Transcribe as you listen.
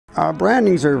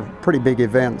Brandings are pretty big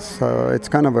events. It's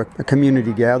kind of a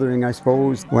community gathering, I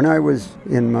suppose. When I was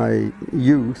in my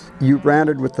youth, you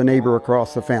branded with the neighbor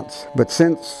across the fence. But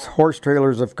since horse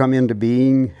trailers have come into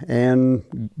being and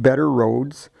better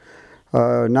roads,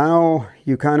 now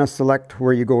you kind of select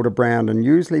where you go to brand, and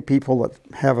usually people that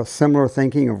have a similar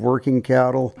thinking of working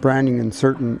cattle, branding in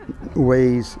certain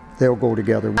ways, they'll go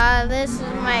together. This is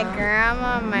my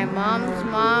grandma, my mom's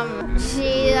mom.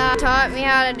 She taught me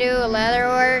how to do leather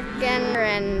work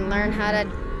and learn how to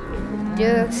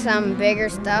do some bigger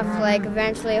stuff, like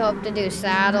eventually hope to do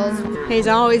saddles. He's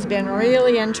always been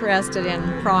really interested in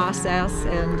process,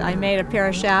 and I made a pair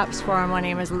of chaps for him when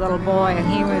he was a little boy, and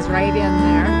he was right in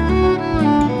there.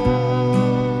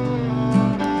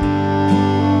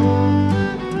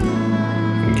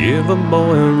 Give a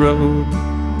boy a rope,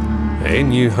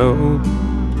 and you hope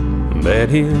that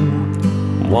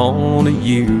he'll want to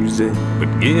use it.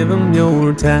 But give him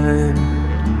your time,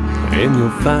 and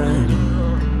you'll find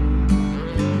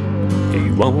he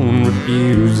won't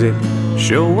refuse it.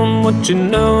 Show him what you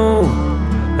know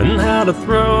and how to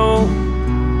throw.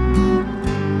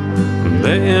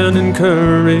 Then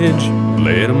encourage,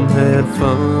 let him have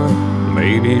fun.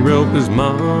 Maybe rope his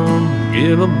mom,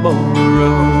 give a boy a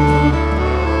rope.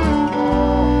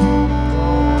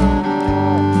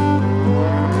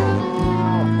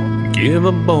 Give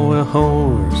a boy a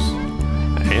horse,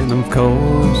 and of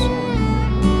course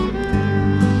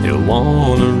he'll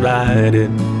want to ride it.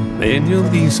 Then you'll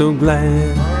be so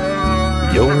glad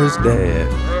you're his dad.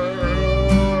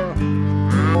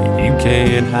 You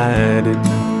can't hide it.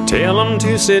 Tell him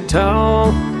to sit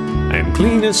tall and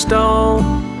clean his stall,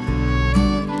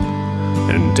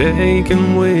 and take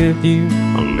him with you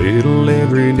a little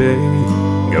every day.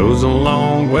 Goes a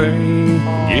long way.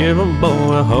 Give a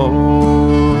boy a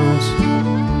horse,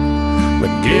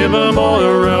 but give a boy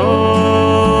a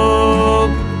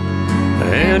rope,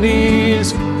 and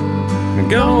he's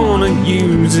gonna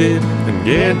use it and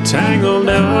get tangled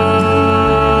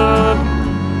up,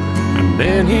 and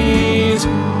then he's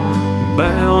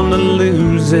bound to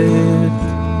lose it.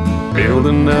 Build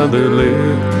another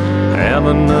loop, have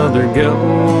another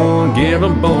go. Give a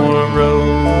boy a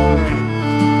rope.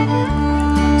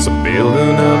 So build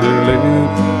another loop,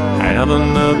 have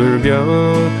another go.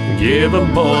 Give a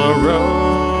boy a rope.